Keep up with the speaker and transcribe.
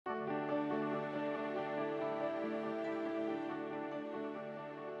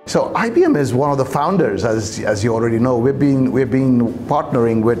So IBM is one of the founders, as you already know. We've been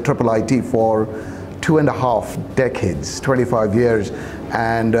partnering with IIIT for 2.5 decades, 25 years.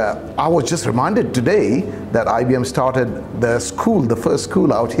 And I was just reminded today that IBM started the first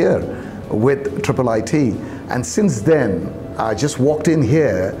school out here with IIIT. And since then, I just walked in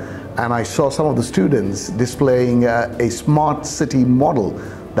here and I saw some of the students displaying a smart city model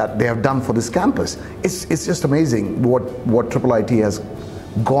that they have done for this campus. It's just amazing what IIIT has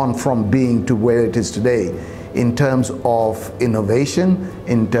gone from being to where it is today in terms of innovation,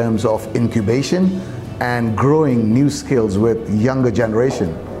 in terms of incubation, and growing new skills with younger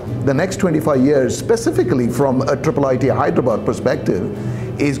generation. The next 25 years, specifically from a IIIT Hyderabad perspective,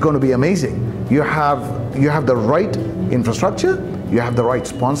 is going to be amazing. You have the right infrastructure, you have the right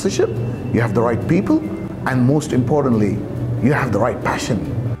sponsorship, you have the right people, and most importantly, you have the right passion.